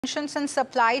Tensions and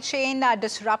supply chain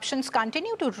disruptions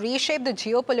continue to reshape the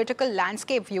geopolitical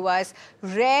landscape, viewers.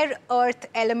 Rare earth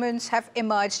elements have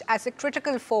emerged as a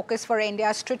critical focus for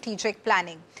India's strategic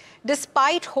planning.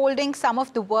 Despite holding some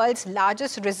of the world's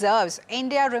largest reserves,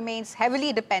 India remains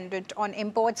heavily dependent on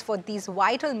imports for these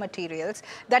vital materials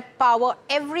that power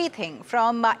everything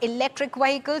from electric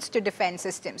vehicles to defense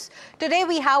systems. Today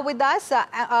we have with us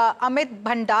Amit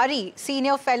Bhandari,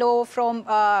 Senior Fellow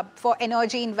for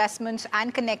Energy Investments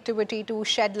and Connectivity, to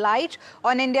shed light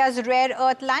on India's rare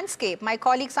earth landscape. My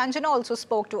colleague Sanjana also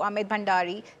spoke to Amit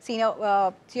Bhandari,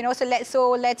 so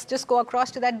let's just go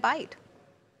across to that bite.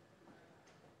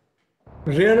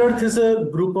 Rare earth is a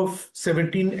group of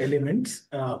 17 elements,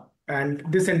 and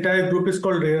this entire group is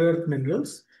called rare earth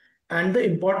minerals. And the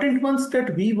important ones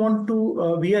that we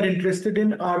are interested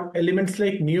in are elements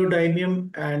like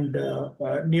neodymium and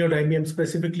neodymium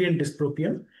specifically, and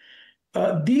dysprosium.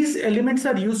 These elements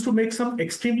are used to make some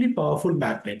extremely powerful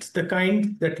magnets, the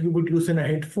kind that you would use in a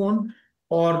headphone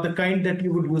or the kind that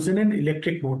you would use in an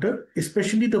electric motor,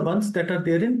 especially the ones that are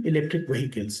there in electric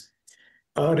vehicles.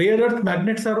 Rare earth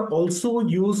magnets are also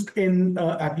used in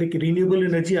renewable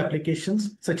energy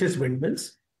applications such as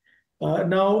windmills.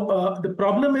 The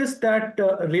problem is that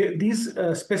these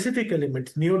specific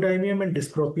elements, neodymium and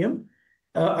dysprosium,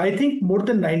 I think more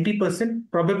than 90%,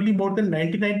 probably more than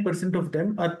 99% of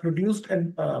them are produced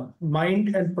and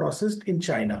mined and processed in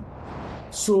China.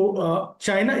 So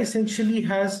China essentially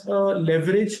has a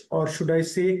leverage, or should I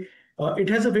say, it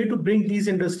has a way to bring these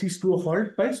industries to a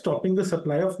halt by stopping the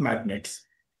supply of magnets.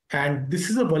 And this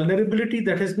is a vulnerability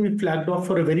that has been flagged off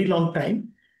for a very long time.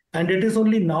 And it is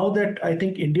only now that I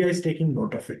think India is taking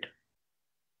note of it.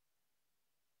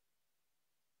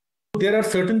 There are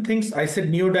certain things. I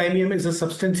said neodymium is a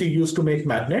substance you use to make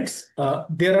magnets.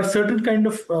 There are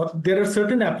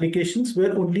certain applications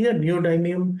where only a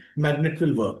neodymium magnet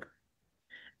will work.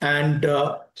 And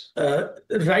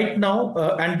right now,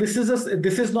 and this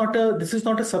is not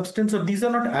a substance, or these are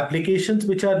not applications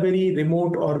which are very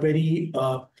remote or very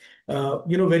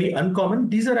very uncommon.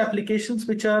 These are applications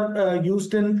which are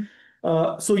used in.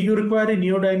 So you require a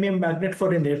neodymium magnet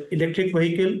for an electric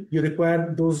vehicle. You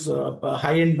require those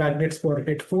high-end magnets for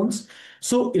headphones.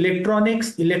 So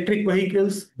electronics, electric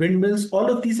vehicles, windmills, all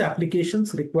of these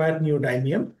applications require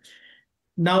neodymium.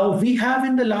 Now, we have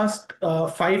in the last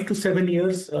 5 to 7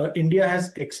 years, India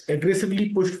has aggressively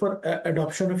pushed for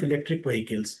adoption of electric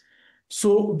vehicles.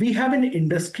 So we have an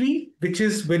industry which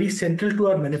is very central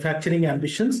to our manufacturing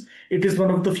ambitions. It is one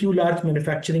of the few large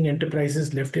manufacturing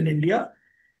enterprises left in India.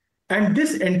 And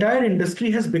this entire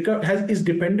industry is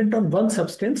dependent on one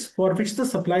substance for which the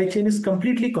supply chain is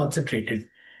completely concentrated.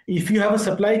 If you have a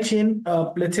supply chain,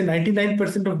 let's say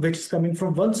 99% of which is coming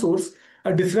from one source,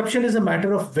 a disruption is a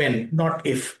matter of when, not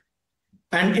if.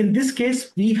 And in this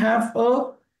case, we have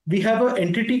an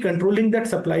entity controlling that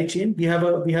supply chain. We have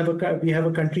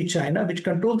a country, China, which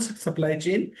controls the supply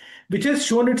chain, which has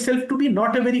shown itself to be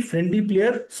not a very friendly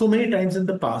player so many times in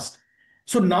the past.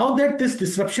 So now that this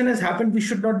disruption has happened, we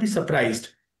should not be surprised.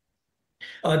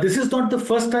 This is not the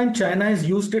first time China has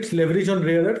used its leverage on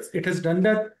rare earths. It has done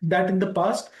that in the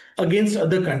past against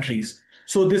other countries.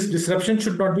 So this disruption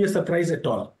should not be a surprise at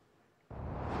all.